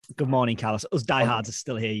Good morning, Carlos. Us diehards are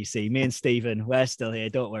still here, you see. Me and Stephen, we're still here,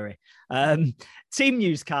 don't worry. Team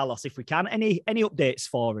news, Carlos, if we can. Any updates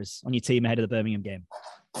for us on your team ahead of the Birmingham game?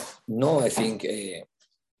 No, I think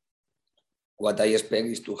what I expect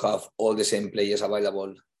is to have all the same players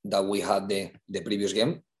available that we had the previous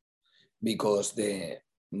game, because the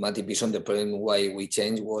Matty Pison, the problem why we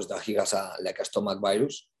changed was that he has a stomach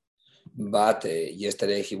virus. But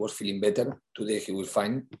yesterday he was feeling better. Today he will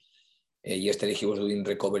fine. Yesterday he was doing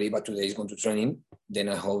recovery, but today he's going to training. Then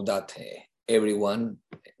I hope that everyone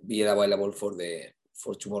be available for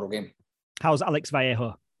tomorrow game. How's Alex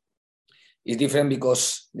Vallejo? It's different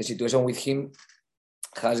because the situation with him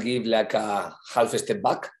has given like a half step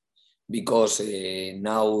back, because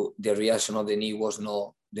now the reaction of the knee was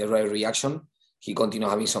not the right reaction. He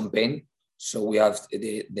continued having some pain. So we have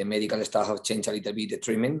the medical staff have changed a little bit the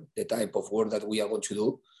treatment, the type of work that we are going to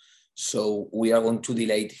do. So we are going to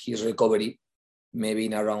delay his recovery, maybe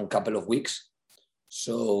in around a couple of weeks.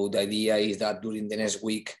 So the idea is that during the next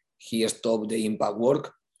week, he stops the impact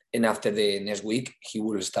work. And after the next week, he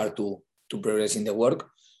will start to progress in the work.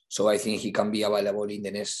 So I think he can be available in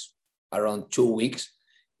the next around 2 weeks.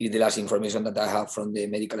 Is the last information that I have from the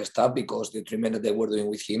medical staff, because the treatment that they were doing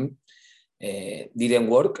with him didn't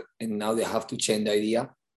work, and now they have to change the idea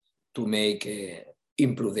to make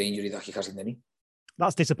improve the injury that he has in the knee.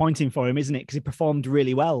 That's disappointing for him, isn't it? Because he performed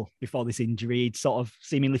really well before this injury. He'd sort of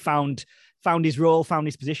seemingly found his role, found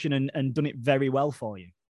his position, and done it very well for you.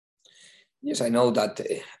 Yes, I know that.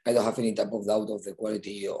 I don't have any type of doubt of the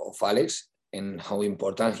quality of Alex and how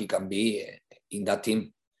important he can be in that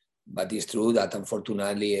team. But it's true that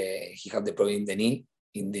unfortunately he had the problem in the knee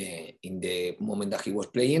in the moment that he was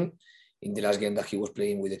playing, in the last game that he was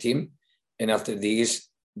playing with the team. And after this,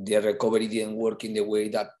 the recovery didn't work in the way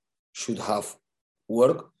that should have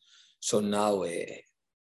worked. So now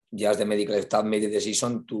just the medical staff made the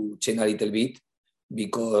decision to change a little bit,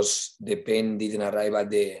 because the pain didn't arrive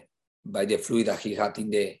by the fluid that he had in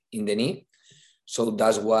the knee. So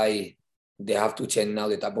that's why they have to change now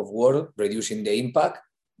the type of work, reducing the impact.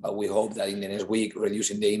 But we hope that in the next week,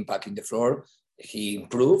 reducing the impact in the floor, he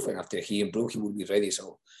improve. And after he improves, he will be ready.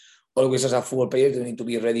 So always as a football player, you need to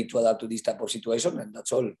be ready to adapt to this type of situation. And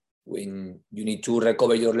that's all. When you need to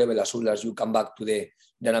recover your level as soon as you come back to the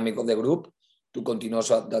dynamic of the group, to continue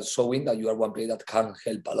that showing that you are one player that can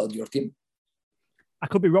help a lot your team. I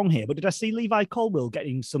could be wrong here, but did I see Levi Colwill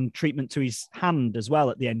getting some treatment to his hand as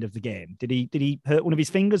well at the end of the game? Did he hurt one of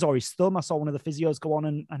his fingers or his thumb? I saw one of the physios go on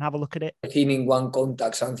and have a look at it. I think in one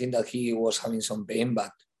contact, something that he was having some pain,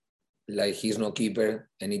 but like he's no keeper,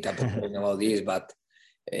 any type of problem about this, but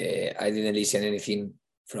I didn't listen anything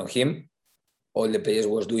from him. All the players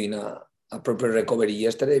was doing a proper recovery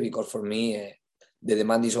yesterday, because for me, the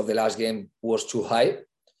demands of the last game was too high.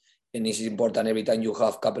 And it's important every time you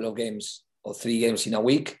have a couple of games or 3 games in a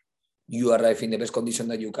week, you arrive in the best condition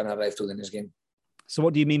that you can arrive to the next game. So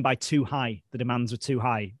what do you mean by too high? The demands were too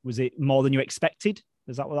high. Was it more than you expected?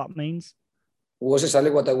 Is that what that means? It was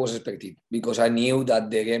exactly what I was expecting, because I knew that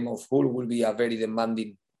the game of Hull will be a very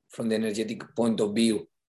demanding from the energetic point of view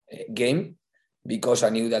game, because I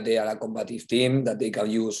knew that they are a combative team, that they can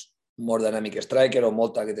use more dynamic striker or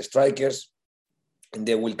more target strikers, and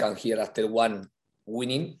they will come here after one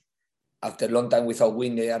winning. After a long time without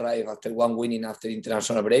win, they arrive after one winning after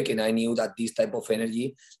international break, and I knew that this type of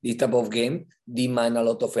energy, this type of game demand a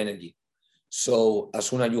lot of energy. So as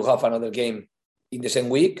soon as you have another game in the same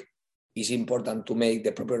week, it's important to make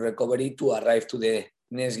the proper recovery to arrive to the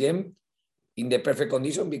next game in the perfect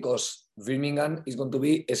condition, because Birmingham is going to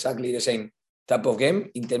be exactly the same type of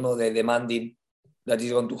game in terms of the demanding that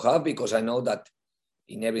is going to have, because I know that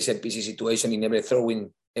in every set piece situation, in every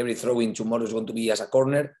throwing tomorrow is going to be as a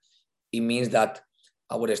corner. It means that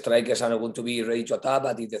our strikers are not going to be ready to attack,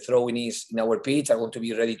 but if the throwing is in our pitch, are going to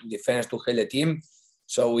be ready to defend, to help the team.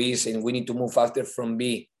 So we need to move faster from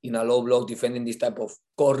be in a low block defending this type of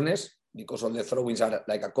corners, because all the throw-ins are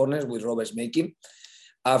like a corners with Roberts making.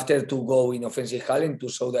 After to go in offensive halling to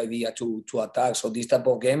show the idea to attack. So this type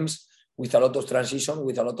of games with a lot of transition,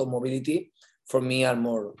 with a lot of mobility, for me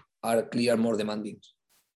are clear, more demanding.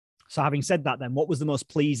 So having said that then, what was the most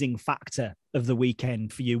pleasing factor of the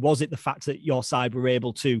weekend for you? Was it the fact that your side were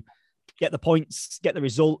able to get the points, get the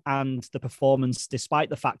result and the performance, despite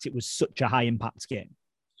the fact it was such a high impact game?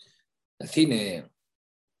 I think,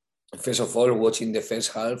 first of all, watching the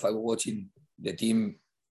first half, I was watching the team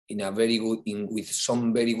with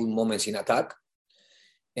some very good moments in attack,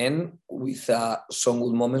 and with some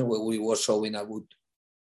good moments where we were showing a good,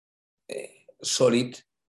 solid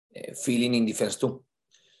feeling in defense too.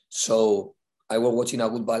 So I was watching a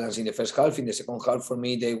good balance in the first half. In the second half, for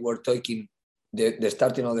me, they were taking the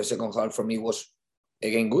starting of the second half for me was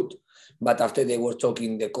again good, but after they were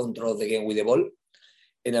taking the control of the game with the ball,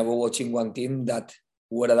 and I was watching one team that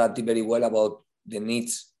were adapting very well about the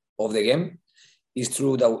needs of the game. It's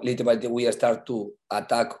true that little by little we start to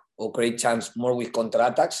attack or create chance more with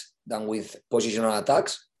counter-attacks than with positional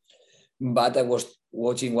attacks. But I was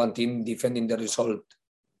watching one team defending the result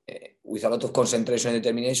with a lot of concentration and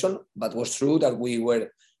determination, but it was true that we were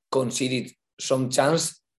conceded some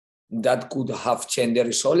chance that could have changed the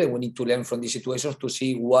result, and we need to learn from these situations to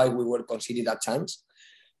see why we were conceded that chance,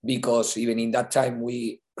 because even in that time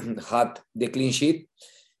we had the clean sheet.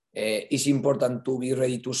 It's important to be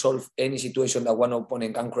ready to solve any situation that one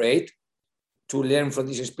opponent can create, to learn from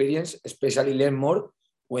this experience, especially learn more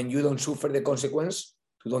when you don't suffer the consequence,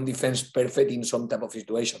 to don't defend perfect in some type of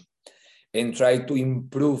situation, and try to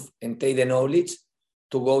improve and take the knowledge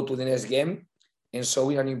to go to the next game and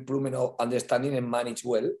showing an improvement of understanding and manage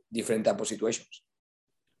well different type of situations.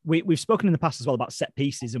 We've spoken in the past as well about set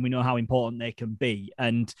pieces, and we know how important they can be.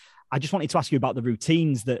 And I just wanted to ask you about the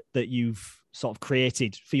routines that you've sort of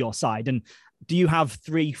created for your side. And do you have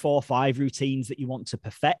 3, 4, 5 routines that you want to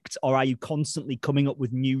perfect, or are you constantly coming up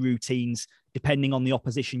with new routines depending on the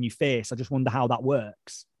opposition you face? I just wonder how that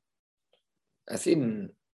works. I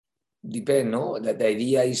think depends, no? That the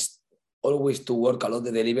idea is always to work a lot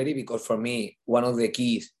the delivery, because for me, one of the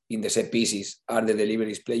keys in the set pieces are the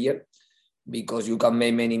deliveries player, because you can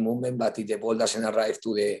make many movements, but if the ball doesn't arrive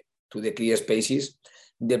to the clear spaces,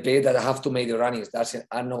 the players that have to make the runnings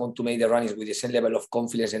are not going to make the runnings with the same level of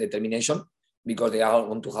confidence and determination, because they are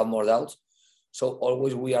going to have more doubts. So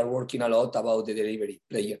always we are working a lot about the delivery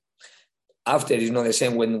player. After, it's not the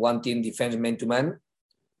same when one team defends man-to-man,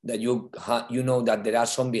 that you know that there are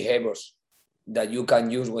some behaviors that you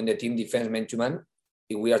can use when the team defends man-to-man,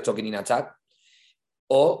 if we are talking in attack,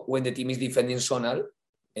 or when the team is defending zonal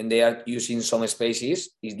and they are using some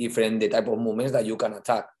spaces, it's different the type of movements that you can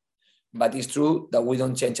attack. But it's true that we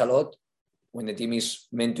don't change a lot. When the team is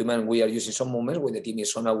man-to-man, we are using some movements. When the team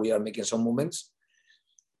is zonal, we are making some movements.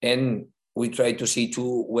 And we try to see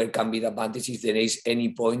too where can be the advantage if there is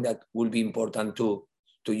any point that will be important to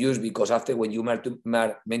use, because after when you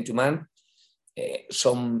man-to-man,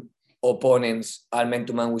 some opponents are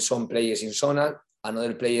man-to-man with some players in zonal,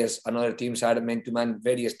 another teams are man-to-man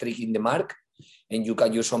very strict in the mark, and you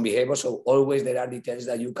can use some behavior. So always there are details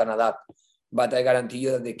that you can adapt. But I guarantee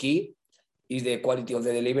you that the key is the quality of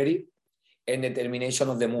the delivery and determination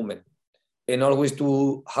of the movement. And always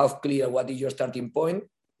to have clear what is your starting point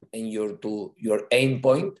and your aim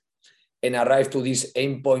point, and arrive to this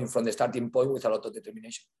aim point from the starting point with a lot of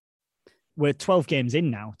determination. We're 12 games in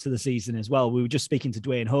now to the season as well. We were just speaking to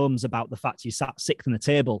Dwayne Holmes about the fact you sat 6th in the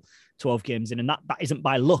table 12 games in, and that isn't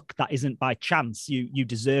by luck, that isn't by chance. You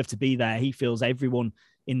deserve to be there. He feels everyone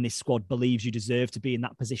in this squad believes you deserve to be in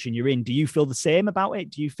that position you're in. Do you feel the same about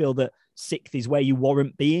it? Do you feel that 6th is where you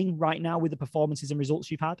warrant being right now with the performances and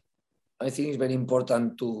results you've had? I think it's very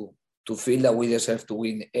important to feel that we deserve to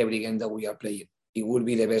win every game that we are playing. It will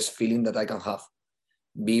be the best feeling that I can have.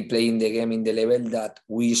 Be playing the game in the level that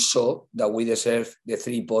we saw that we deserve the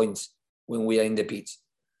 3 points when we are in the pitch.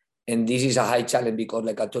 And this is a high challenge, because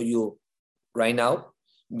like I told you right now,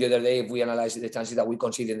 the other day, if we analyze the chances that we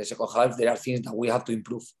conceded in the second half, there are things that we have to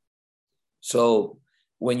improve. So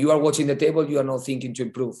when you are watching the table, you are not thinking to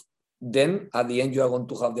improve. Then at the end, you are going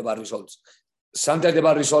to have the bad results. Sometimes the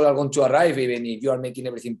bad results are going to arrive even if you are making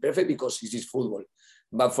everything perfect, because this is football.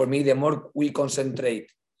 But for me, the more we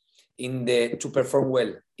concentrate to perform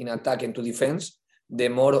well in attack and to defense, the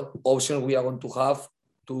more options we are going to have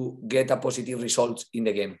to get a positive result in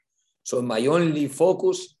the game. So my only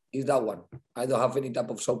focus is that one. I don't have any type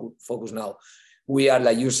of focus now. We are,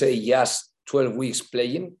 like you say, just 12 weeks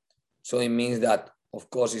playing. So it means that, of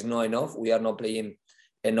course, it's not enough. We are not playing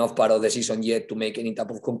enough part of the season yet to make any type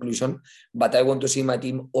of conclusion. But I want to see my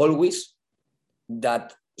team always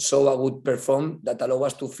that show a good perform, that allow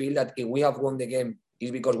us to feel that if we have won the game,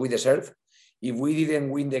 it's because we deserve. If we didn't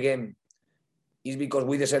win the game, it's because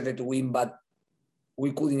we deserved to win, but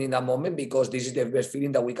we couldn't in that moment, because this is the best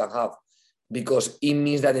feeling that we can have. Because it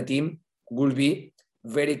means that the team will be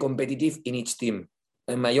very competitive in each team.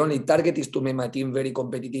 And my only target is to make my team very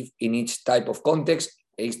competitive in each type of context,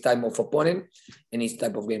 each type of opponent, and each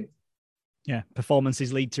type of game. Yeah,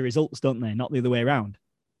 performances lead to results, don't they? Not the other way around.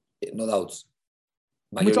 No doubts.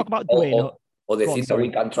 Can we talk about Dwayne? Or the thing that we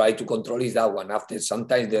can try to control is that one. After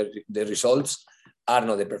sometimes the results are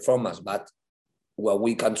not the performance, but what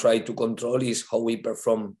we can try to control is how we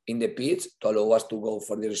perform in the pitch to allow us to go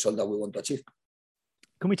for the result that we want to achieve.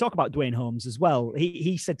 Can we talk about Dwayne Holmes as well?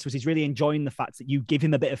 He said to us he's really enjoying the fact that you give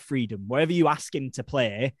him a bit of freedom. Wherever you ask him to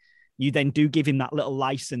play, you then do give him that little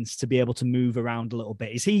license to be able to move around a little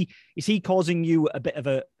bit. Is he causing you a bit of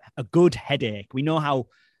a good headache? We know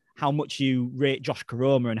how much you rate Josh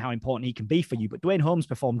Koroma and how important he can be for you, but Dwayne Holmes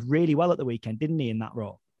performed really well at the weekend, didn't he, in that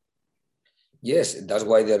role? Yes, that's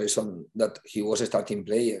why the reason that he was a starting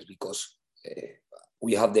player, because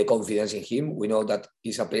we have the confidence in him. We know that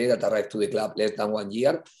he's a player that arrived to the club less than 1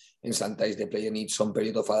 year, and sometimes the player needs some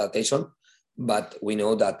period of adaptation. But we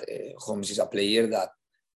know that Holmes is a player that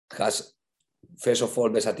has, first of all,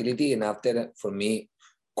 versatility, and after, for me,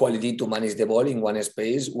 quality to manage the ball in one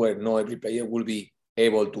space where not every player will be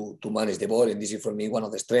able to manage the ball. And this is, for me, one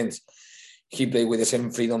of the strengths. He played with the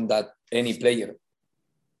same freedom that any player,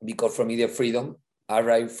 because for me, the freedom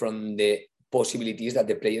arrives from the possibilities that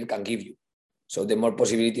the player can give you. So the more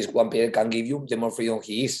possibilities one player can give you, the more freedom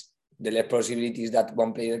he is. The less possibilities that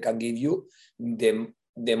one player can give you,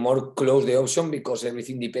 the more close the option, because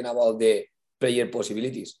everything depends about the player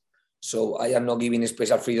possibilities. So I am not giving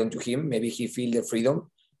special freedom to him. Maybe he feels the freedom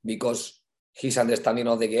because his understanding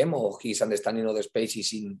of the game or his understanding of the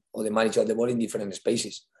spaces or the management of the ball in different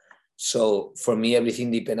spaces. So for me, everything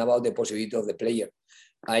depends about the possibility of the player.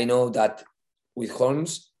 I know that with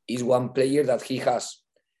Holmes, he's one player that he has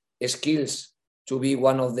skills to be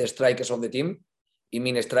one of the strikers of the team. I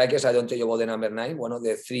mean, strikers, I don't tell you about the number 9, one of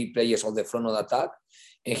the 3 players of the front of the attack.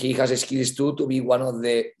 And he has skills too to be one of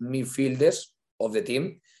the midfielders of the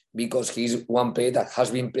team, because he's one player that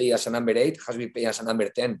has been played as a number 8, has been played as a number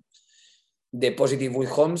 10. The positive with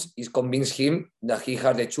Holmes is convince him that he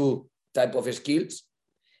has the 2 type of skills,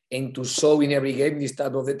 and to show in every game this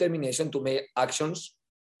type of determination to make actions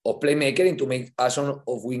of playmaker and to make action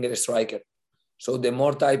of winger striker. So the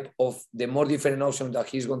more different options that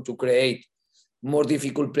he's going to create, more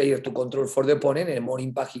difficult player to control for the opponent, and more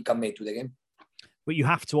impact he can make to the game. But you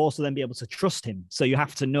have to also then be able to trust him. So you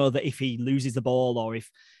have to know that if he loses the ball, or if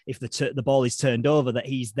the ball is turned over, that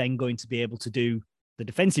he's then going to be able to do the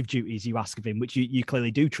defensive duties you ask of him, which you clearly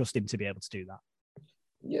do trust him to be able to do that.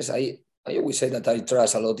 Yes, I always say that I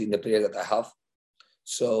trust a lot in the player that I have.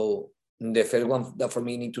 So the first one that for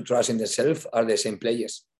me need to trust in themselves are the same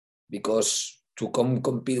players, because to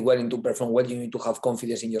compete well and to perform well, you need to have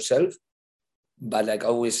confidence in yourself. But like I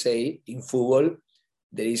always say, in football,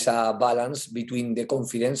 there is a balance between the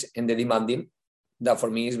confidence and the demanding that for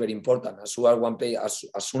me is very important. As soon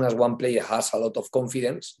as one player has a lot of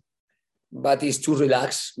confidence, but is too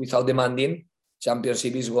relaxed without demanding,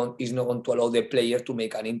 championship is not going to allow the player to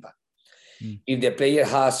make an impact. If the player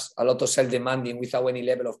has a lot of self-demanding without any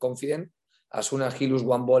level of confidence, as soon as he loses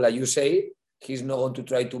one ball, like you say, he's not going to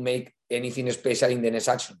try to make anything special in the next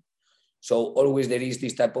action. So always there is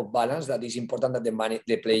this type of balance that is important, that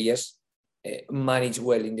the players manage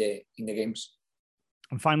well in the games.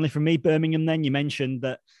 And finally, from me, Birmingham, then, you mentioned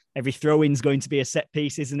that every throw-in is going to be a set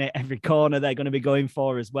piece, isn't it? Every corner they're going to be going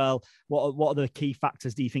for as well. What are the key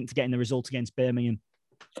factors, do you think, to getting the result against Birmingham?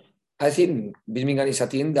 I think Birmingham is a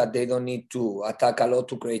team that they don't need to attack a lot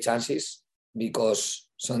to create chances, because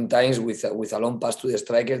sometimes with a long pass to the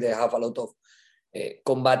striker, they have a lot of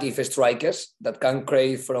combative strikers that can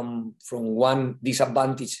create from one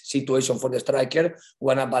disadvantage situation for the striker,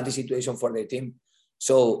 one advantage situation for the team.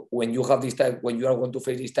 So when you have when you are going to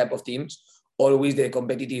face this type of teams, always the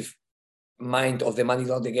competitive mind of the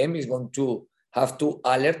manager of the game is going to have to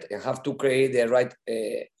alert and have to create the right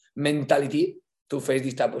mentality to face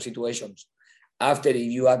these type of situations. After, if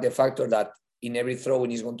you add the factor that in every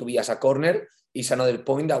throw-in is going to be as a corner, is another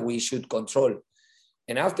point that we should control.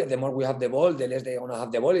 And after, the more we have the ball, the less they are going to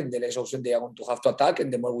have the ball, and the less options they are going to have to attack,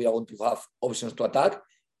 and the more we are going to have options to attack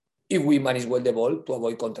if we manage well the ball to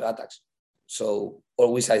avoid counter-attacks. So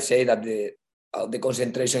always I say that the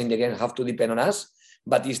concentration in the game have to depend on us,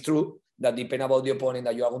 but it's true that depending about the opponent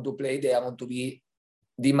that you are going to play, they are going to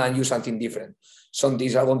demand you something different. Some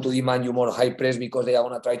teams are going to demand you more high press because they are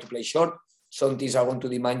going to try to play short. Some teams are going to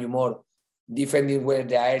demand you more defending where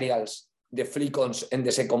the aerials, the flick-ons and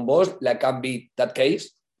the second balls, like can be that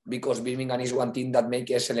case, because Birmingham is one team that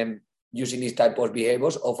make excellent using this type of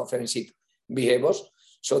behaviors, of offensive behaviors.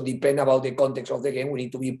 So depending about the context of the game, we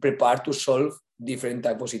need to be prepared to solve different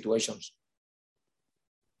type of situations.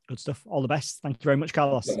 Good stuff. All the best. Thank you very much,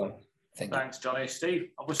 Carlos. Thanks, Johnny. Steve,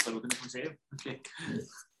 I was still looking to see you.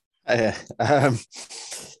 Okay.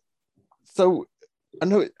 So I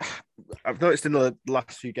know I've noticed in the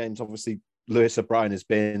last few games, obviously, Lewis O'Brien has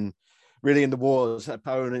been really in the wars.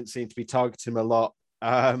 Opponents seem to be targeting him a lot.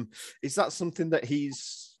 Is that something that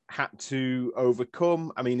he's had to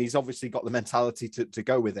overcome? I mean, he's obviously got the mentality to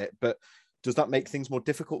go with it, but does that make things more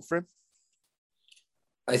difficult for him?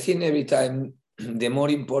 I think every time, the more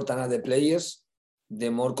important are the players, the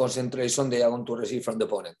more concentration they are going to receive from the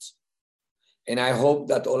opponents. And I hope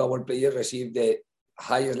that all our players receive the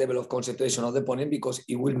highest level of concentration of the opponent, because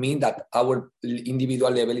it will mean that our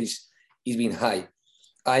individual level is being high.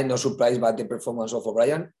 I'm not surprised by the performance of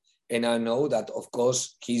O'Brien, and I know that, of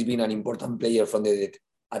course, he's been an important player from the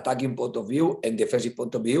attacking point of view and defensive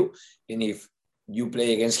point of view. And if you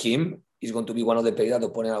play against him, he's going to be one of the players that the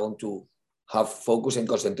opponent are going to have focus and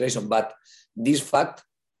concentration. But this fact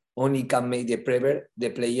only can make the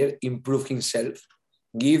player improve himself,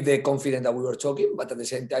 give the confidence that we were talking, but at the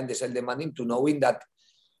same time, the self-demanding to knowing that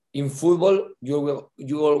in football,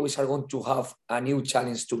 you always are going to have a new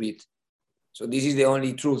challenge to beat. So this is the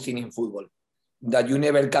only true thing in football, that you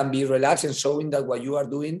never can be relaxed and showing that what you are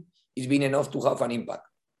doing is being enough to have an impact.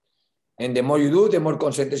 And the more you do, the more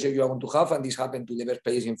concentration you are going to have, and this happened to the best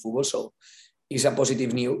players in football. So it's a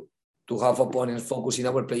positive news to have opponents focusing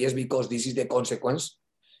our players, because this is the consequence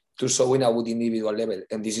to showing a good individual level.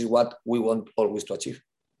 And this is what we want always to achieve.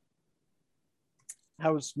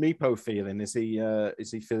 How's Mipo feeling? Is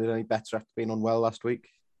he feeling any better after being unwell last week?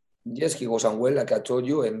 Yes, he was unwell, like I told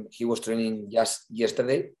you, and he was training just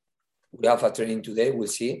yesterday. We have a training today. We'll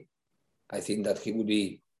see. I think that he will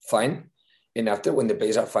be fine. And after, when the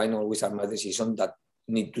players are fine, always are my decision that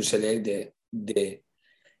need to select the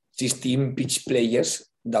 16 pitch players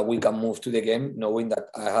that we can move to the game, knowing that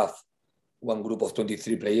I have one group of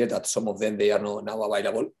 23 players, that some of them, they are not now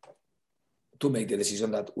available to make the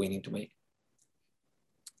decision that we need to make.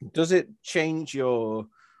 Does it change your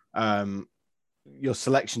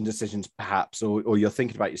selection decisions, perhaps, or you're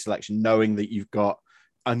thinking about your selection, knowing that you've got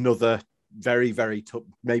another very, very tough,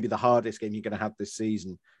 maybe the hardest game you're going to have this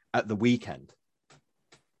season at the weekend?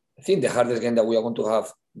 I think the hardest game that we are going to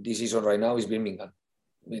have this season right now is Birmingham.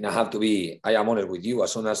 I mean, I am honest with you.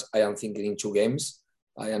 As soon as I am thinking in 2 games,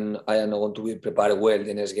 I am not going to be prepared well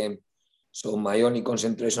the next game. So my only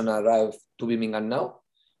concentration arrive to Birmingham now.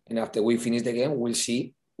 And after we finish the game, we'll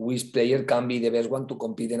see which player can be the best one to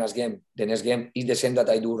compete the next game. The next game is the same that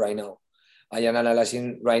I do right now. I am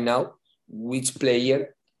analyzing right now which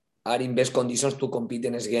player are in best conditions to compete the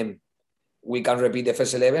next game. We can repeat the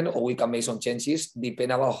first 11, or we can make some changes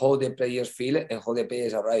depending on how the players feel and how the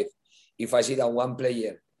players arrive. If I see that one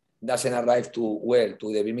player doesn't arrive to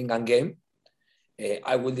the Birmingham game,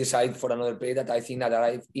 I will decide for another player that I think that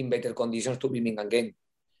arrive in better conditions to Birmingham game.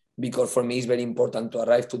 Because for me, it's very important to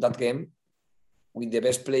arrive to that game with the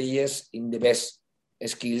best players, in the best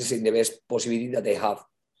skills, in the best possibility that they have.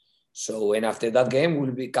 So, and after that game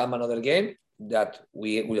will become another game that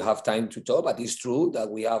we will have time to talk. But it's true that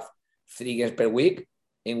we have 3 games per week,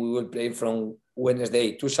 and we will play from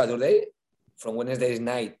Wednesday to Saturday, from Wednesday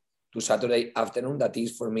night to Saturday afternoon. That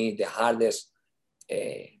is for me the hardest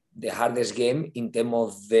game in terms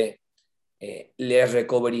of the less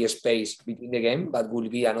recovery space between the game, but will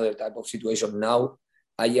be another type of situation. Now,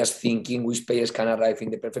 I just thinking which players can arrive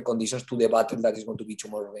in the perfect conditions to the battle that is going to be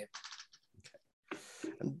tomorrow. Okay.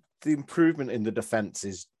 And the improvement in the defence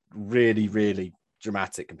is really, really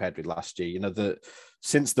dramatic compared with last year. You know,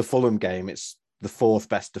 since the Fulham game, it's the 4th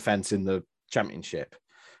best defence in the Championship.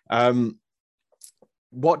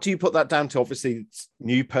 What do you put that down to? Obviously, it's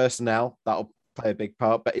new personnel, that'll play a big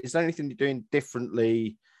part, but is there anything you're doing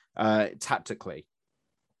differently tactically?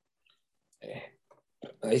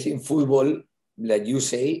 I think football, like you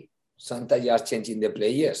say, sometimes just changing the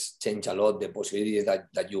players change a lot the possibilities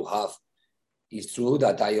that you have. It's true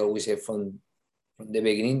that I always say from the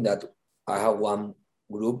beginning that I have one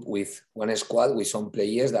group with one squad with some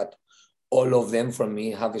players that all of them from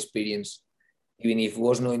me have experience. Even if it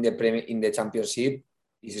was not in the Championship,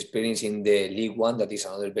 is experience in the League One, that is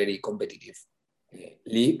another very competitive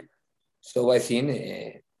league. So I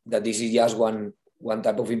think that this is just one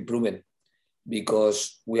type of improvement,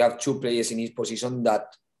 because we have 2 players in each position that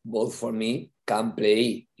both for me can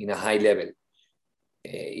play in a high level.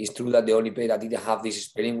 It's true that the only player that didn't have this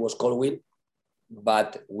experience was Colwill,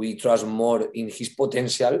 but we trust more in his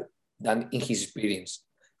potential than in his experience.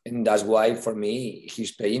 And that's why for me,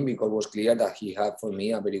 he's playing, because it was clear that he had for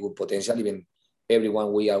me a very good potential. Even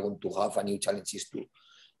everyone, we are going to have a new challenges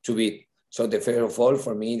to beat. So the first of all,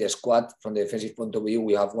 for me, the squad, from the defensive point of view,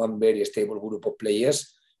 we have one very stable group of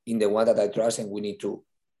players in the one that I trust, and we need to,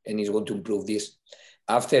 and it's going to improve this.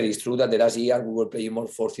 After, it's true that the last year we were playing more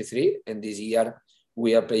 4-3-3, and this year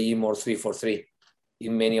we are playing more 3-4-3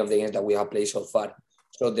 in many of the games that we have played so far.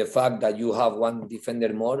 So the fact that you have one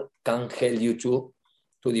defender more can help you to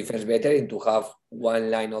defend better and to have one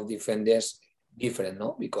line of defenders different,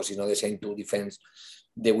 no? Because it's not the same to defend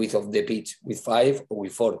the width of the pitch with 5 or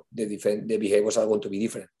with 4. The behaviors are going to be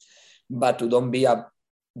different. But to don't be a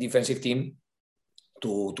defensive team,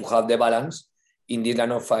 to have the balance in this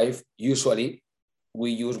line of 5, usually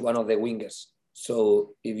we use one of the wingers.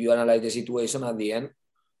 So if you analyze the situation at the end,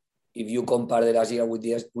 if you compare the last year with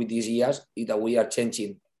these years, that we are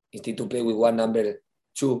changing. Instead to play with one number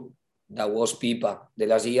 2 that was Pipa the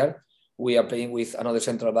last year, we are playing with another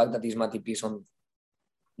central back that is Matty Pearson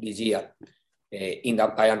this year.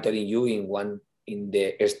 I am telling you in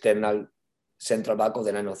the external central back of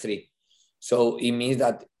the 903. So it means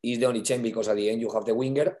that it's the only change, because at the end you have the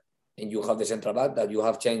winger and you have the central back, that you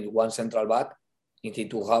have changed one central back instead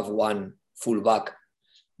to have one full back.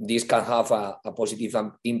 This can have a positive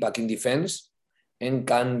impact in defense and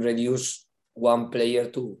can reduce one player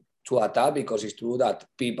to attack, because it's true that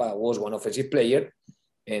Pipa was one offensive player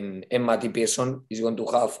and Matty Pearson is going to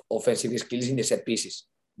have offensive skills in the set pieces,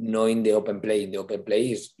 not in the open play. In the open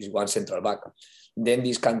play is one central back. Then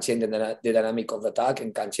this can change the dynamic of the attack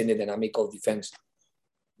and can change the dynamic of defense.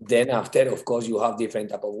 Then after, of course, you have different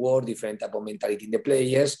type of work, different type of mentality in the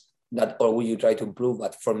players that always you try to improve.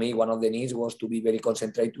 But for me, one of the needs was to be very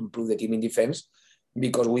concentrated to improve the team in defense,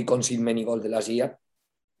 because we conceded many goals the last year.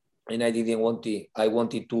 And I didn't want it. I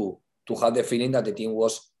wanted to have the feeling that the team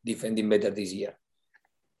was defending better this year.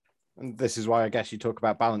 And this is why I guess you talk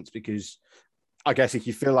about balance, because I guess if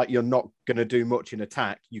you feel like you're not going to do much in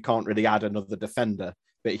attack, you can't really add another defender.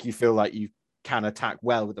 But if you feel like you can attack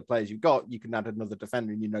well with the players you've got, you can add another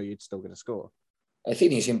defender and you know you're still going to score. I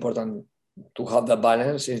think it's important to have the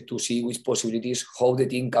balance and to see which possibilities, how the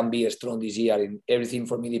team can be strong this year. And everything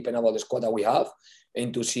for me depends about the squad that we have,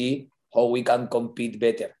 and to see how we can compete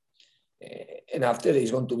better. And after,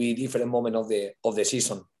 it's going to be a different moment of the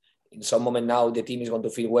season. In some moment now, the team is going to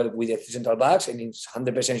feel well with the central backs, and it's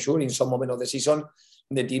 100% sure in some moment of the season,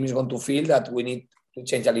 the team is going to feel that we need to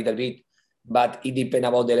change a little bit. But it depends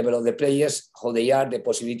about the level of the players, how they are, the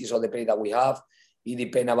possibilities of the play that we have. It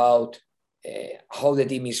depends about how the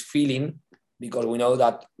team is feeling, because we know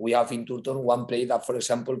that we have in Turton one player that, for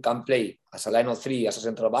example, can play as a line of 3, as a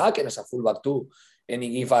central back, and as a full back too. And it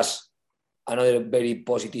gives us another very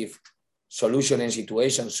positive solution and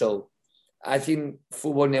situation. So I think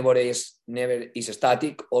football never is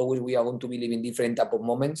static. Always we are going to be living different type of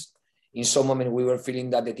moments. In some moment we were feeling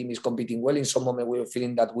that the team is competing well. In some moment we were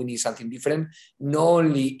feeling that we need something different. Not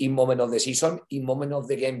only in moment of the season, in moment of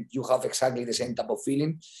the game you have exactly the same type of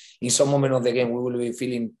feeling. In some moment of the game we will be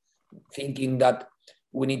thinking that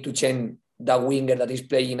we need to change the winger that is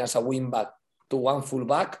playing as a wing back to one full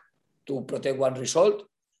back to protect one result,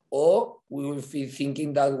 or we will be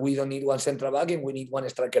thinking that we don't need one central back and we need one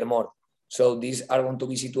striker more. So these are going to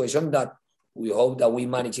be situations that we hope that we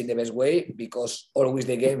manage in the best way, because always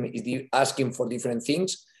the game is asking for different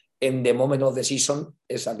things, and the moment of the season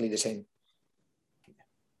exactly the same.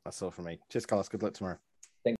 That's all from me. Cheers, Carlos. Good luck tomorrow.